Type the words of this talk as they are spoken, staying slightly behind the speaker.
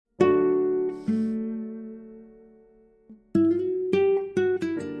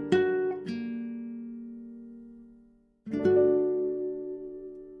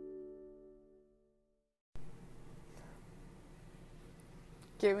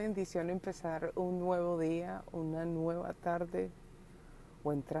Qué bendición empezar un nuevo día, una nueva tarde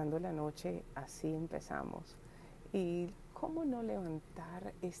o entrando la noche, así empezamos. Y cómo no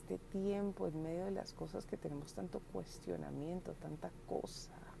levantar este tiempo en medio de las cosas que tenemos tanto cuestionamiento, tanta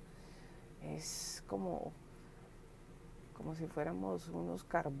cosa. Es como si fuéramos unos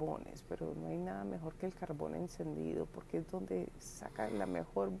carbones, pero no hay nada mejor que el carbón encendido, porque es donde saca la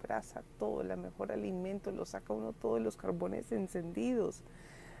mejor brasa, todo, el mejor alimento, lo saca uno todos los carbones encendidos.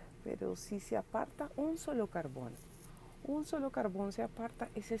 Pero si se aparta un solo carbón se aparta,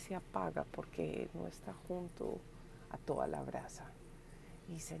 ese se apaga porque no está junto a toda la brasa.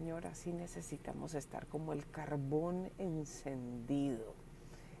 Y Señor, así necesitamos estar como el carbón encendido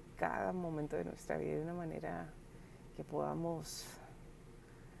cada momento de nuestra vida de una manera que podamos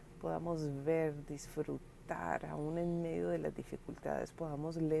ver, disfrutar, aún en medio de las dificultades,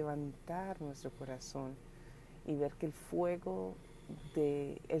 podamos levantar nuestro corazón y ver que el fuego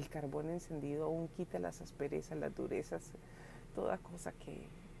del carbón encendido aún quita las asperezas, las durezas, toda cosa que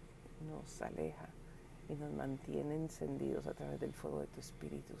nos aleja y nos mantiene encendidos a través del fuego de tu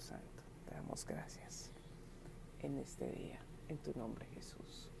Espíritu Santo. Te damos gracias en este día, en tu nombre,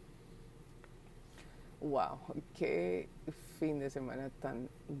 Jesús. Wow, qué fin de semana tan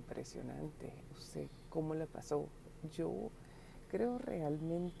impresionante. ¿Usted cómo le pasó? Yo creo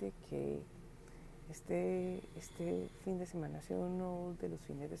realmente que este fin de semana ha sido uno de los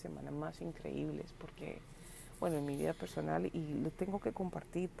fines de semana más increíbles porque, bueno, en mi vida personal, y lo tengo que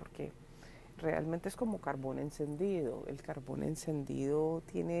compartir porque realmente es como carbón encendido. El carbón encendido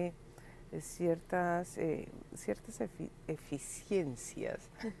tiene ciertas eficiencias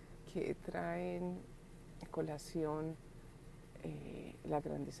que traen colación la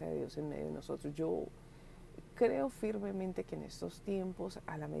grandeza de Dios en medio de nosotros. Yo creo firmemente que en estos tiempos,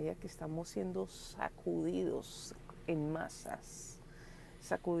 a la medida que estamos siendo sacudidos en masas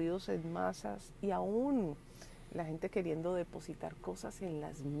y aún la gente queriendo depositar cosas en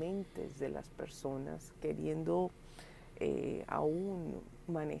las mentes de las personas, queriendo aún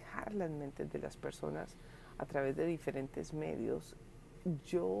manejar las mentes de las personas a través de diferentes medios,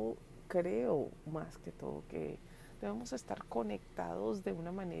 yo creo más que todo que debemos estar conectados de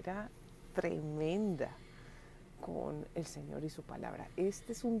una manera tremenda con el Señor y su palabra.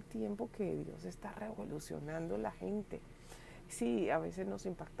 Este es un tiempo que Dios está revolucionando la gente. Sí, a veces nos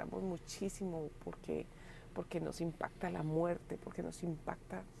impactamos muchísimo porque nos impacta la muerte, porque nos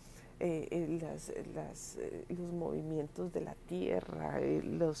impacta los movimientos de la tierra,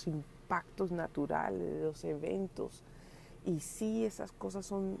 los impactos naturales, los eventos. Y sí, esas cosas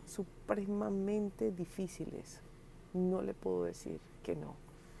son supremamente difíciles. No le puedo decir que no.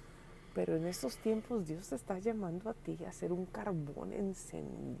 Pero en estos tiempos Dios te está llamando a ti a ser un carbón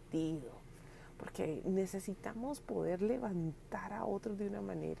encendido, porque necesitamos poder levantar a otros de una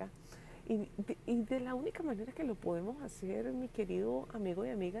manera y de la única manera que lo podemos hacer, mi querido amigo y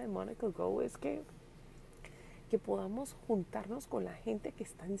amiga de Monica Go, es que podamos juntarnos con la gente que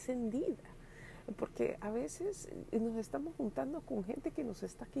está encendida. Porque a veces nos estamos juntando con gente que nos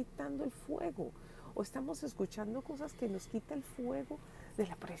está quitando el fuego o estamos escuchando cosas que nos quita el fuego de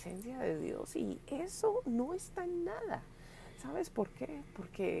la presencia de Dios y eso no está en nada. ¿Sabes por qué?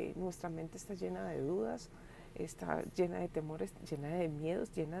 Porque nuestra mente está llena de dudas, está llena de temores, llena de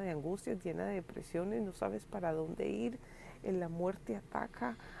miedos, llena de angustias, llena de depresiones, no sabes para dónde ir. La muerte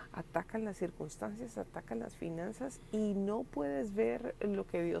atacan las circunstancias, atacan las finanzas y no puedes ver lo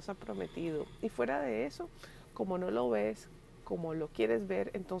que Dios ha prometido. Y fuera de eso, como no lo ves, como lo quieres ver,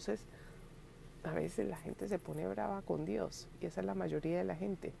 entonces a veces la gente se pone brava con Dios y esa es la mayoría de la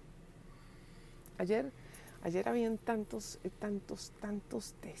gente. Ayer habían tantos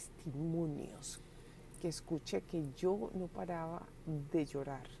testimonios que escuché que yo no paraba de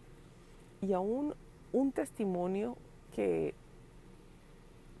llorar. Y aún un testimonio que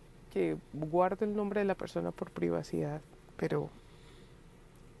guardo el nombre de la persona por privacidad, pero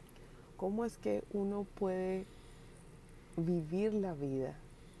 ¿cómo es que uno puede vivir la vida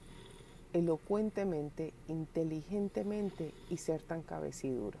elocuentemente, inteligentemente y ser tan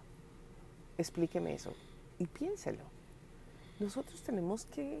cabeciduro? Explíqueme eso y piénselo. Nosotros tenemos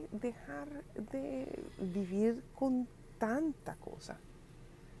que dejar de vivir con tanta cosa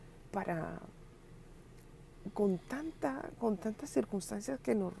con tantas circunstancias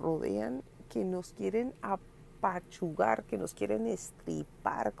que nos rodean, que nos quieren apachugar, que nos quieren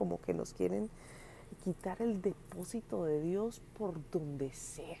estripar, como que nos quieren quitar el depósito de Dios por donde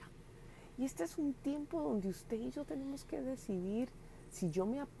sea. Y este es un tiempo donde usted y yo tenemos que decidir si yo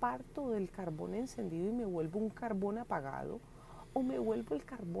me aparto del carbón encendido y me vuelvo un carbón apagado o me vuelvo el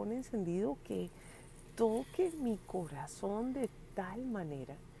carbón encendido que toque mi corazón de tal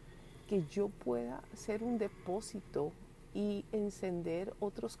manera que yo pueda ser un depósito y encender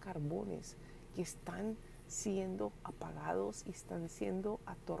otros carbones que están siendo apagados y están siendo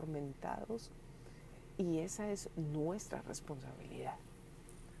atormentados, y esa es nuestra responsabilidad.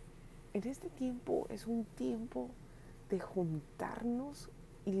 En este tiempo es un tiempo de juntarnos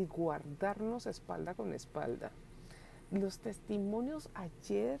y guardarnos espalda con espalda. Los testimonios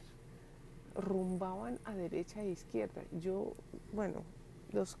ayer rumbaban a derecha e izquierda. Bueno,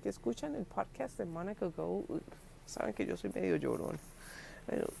 los que escuchan el podcast de Monica Go saben que yo soy medio llorón,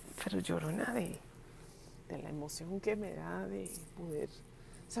 pero llorona de la emoción que me da de poder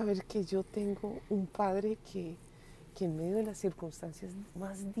saber que yo tengo un padre que en medio de las circunstancias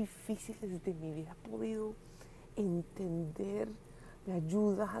más difíciles de mi vida ha podido entender, me ha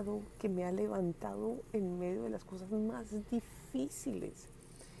ayudado, que me ha levantado en medio de las cosas más difíciles.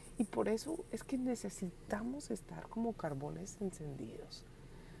 Y por eso es que necesitamos estar como carbones encendidos.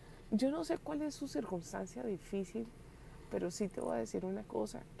 Yo no sé cuál es su circunstancia difícil, pero sí te voy a decir una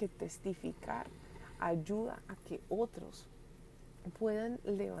cosa, que testificar ayuda a que otros puedan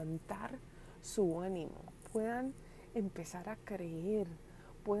levantar su ánimo, puedan empezar a creer,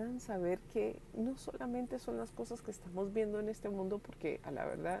 puedan saber que no solamente son las cosas que estamos viendo en este mundo, porque a la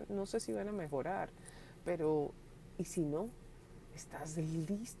verdad no sé si van a mejorar, pero ¿y si no? ¿Estás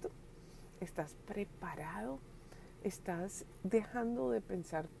listo? ¿Estás preparado? ¿Estás dejando de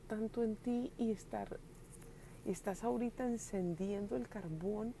pensar tanto en ti y estás ahorita encendiendo el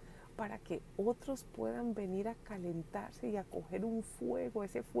carbón para que otros puedan venir a calentarse y a coger un fuego,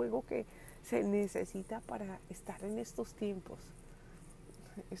 ese fuego que se necesita para estar en estos tiempos?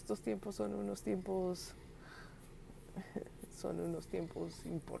 Estos tiempos son unos tiempos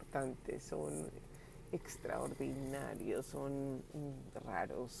importantes, son extraordinarios, son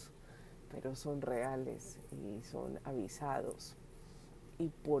raros, pero son reales y son avisados. Y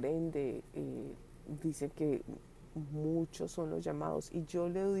por ende dice que muchos son los llamados, y yo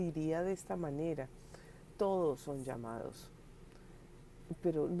le diría de esta manera: todos son llamados,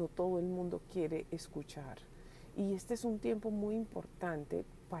 pero no todo el mundo quiere escuchar. Y este es un tiempo muy importante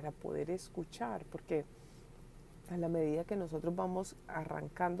para poder escuchar, porque a la medida que nosotros vamos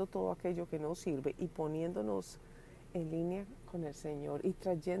arrancando todo aquello que nos sirve y poniéndonos en línea con el Señor y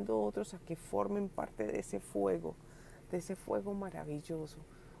trayendo otros a que formen parte de ese fuego maravilloso,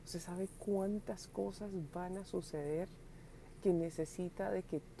 usted sabe cuántas cosas van a suceder que necesita de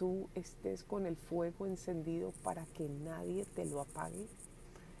que tú estés con el fuego encendido para que nadie te lo apague.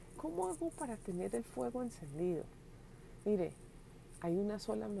 ¿Cómo hago para tener el fuego encendido? Mire, hay una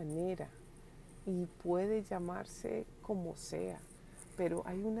sola manera y puede llamarse como sea, pero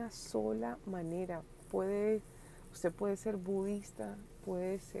hay una sola manera. Usted puede ser budista,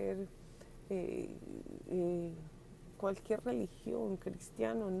 puede ser cualquier religión,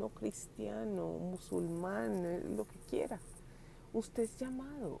 cristiano, no cristiano, musulmán, lo que quiera. Usted es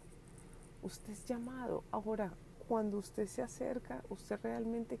llamado, usted es llamado. Ahora, cuando usted se acerca, ¿usted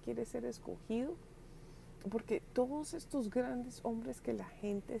realmente quiere ser escogido? Porque todos estos grandes hombres que la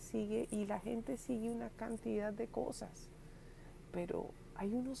gente sigue, y la gente sigue una cantidad de cosas, pero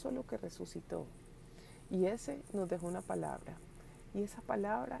hay uno solo que resucitó, y ese nos dejó una palabra, y esa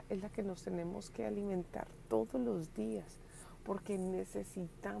palabra es la que nos tenemos que alimentar todos los días, porque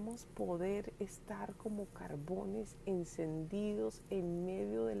necesitamos poder estar como carbones encendidos en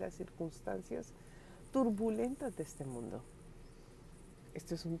medio de las circunstancias turbulentas de este mundo.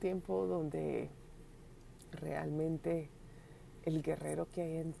 Este es un tiempo donde realmente el guerrero que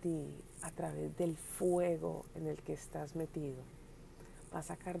hay en ti, a través del fuego en el que estás metido, va a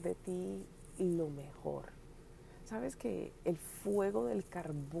sacar de ti lo mejor. Sabes que el fuego del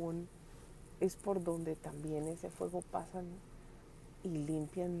carbón es por donde también ese fuego pasan y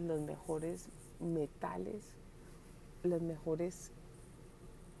limpian los mejores metales, las mejores,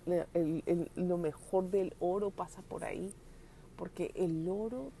 lo mejor del oro pasa por ahí, porque el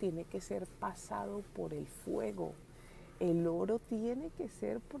oro tiene que ser pasado por el fuego. El oro tiene que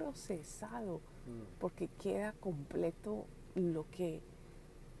ser procesado, porque queda completo lo que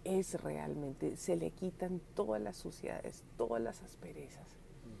es realmente. Se le quitan todas las suciedades, todas las asperezas.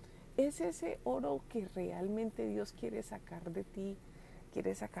 Es ese oro que realmente Dios quiere sacar de ti,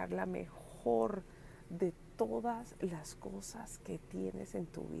 quiere sacar la mejor de todas las cosas que tienes en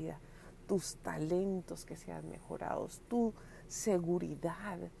tu vida, tus talentos que sean mejorados, tu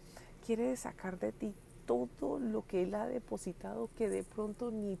seguridad. Quiere sacar de ti todo lo que Él ha depositado, que de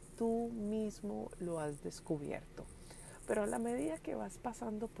pronto ni tú mismo lo has descubierto. Pero a la medida que vas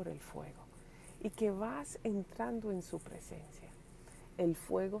pasando por el fuego y que vas entrando en su presencia, el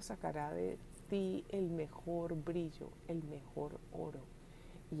fuego sacará de ti el mejor brillo, el mejor oro.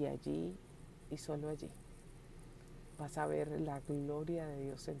 Y allí, y solo allí, vas a ver la gloria de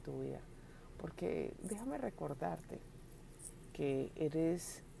Dios en tu vida. Porque déjame recordarte que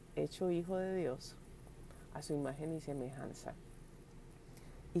eres hecho hijo de Dios a su imagen y semejanza.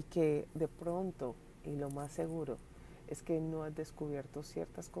 Y que de pronto, y lo más seguro, es que no has descubierto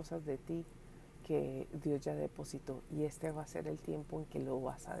ciertas cosas de ti que Dios ya depositó. Y este va a ser el tiempo en que lo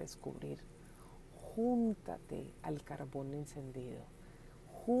vas a descubrir. Júntate al carbón encendido.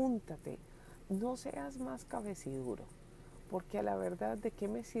 Júntate. No seas más cabeciduro. Porque a la verdad, ¿de qué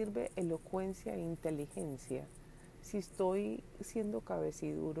me sirve elocuencia e inteligencia si estoy siendo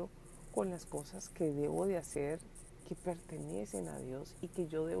cabeciduro con las cosas que debo de hacer, que pertenecen a Dios y que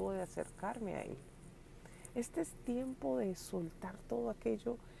yo debo de acercarme a Él? Este es tiempo de soltar todo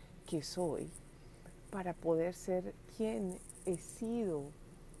aquello que soy para poder ser quien he sido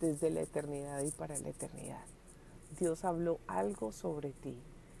desde la eternidad y para la eternidad. Dios habló algo sobre ti,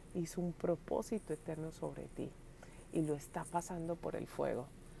 hizo un propósito eterno sobre ti y lo está pasando por el fuego,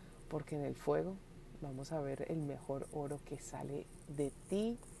 porque en el fuego vamos a ver el mejor oro que sale de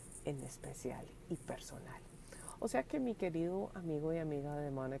ti en especial y personal. O sea que mi querido amigo y amiga de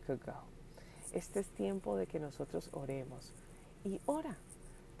Monica Go, este es tiempo de que nosotros oremos y ora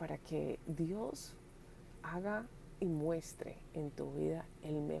para que Dios haga y muestre en tu vida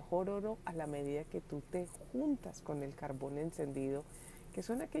el mejor oro a la medida que tú te juntas con el carbón encendido, que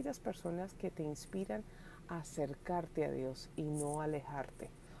son aquellas personas que te inspiran a acercarte a Dios y no alejarte.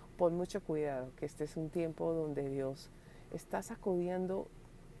 Pon mucho cuidado, que este es un tiempo donde Dios está sacudiendo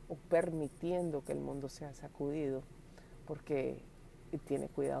o permitiendo que el mundo sea sacudido, porque tiene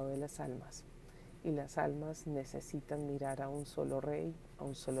cuidado de las almas. Y las almas necesitan mirar a un solo Rey, a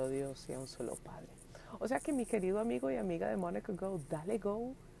un solo Dios y a un solo Padre. O sea que mi querido amigo y amiga de Monica Go, dale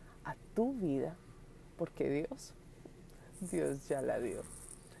go a tu vida, porque Dios ya la dio.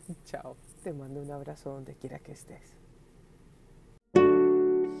 Chao, te mando un abrazo donde quiera que estés.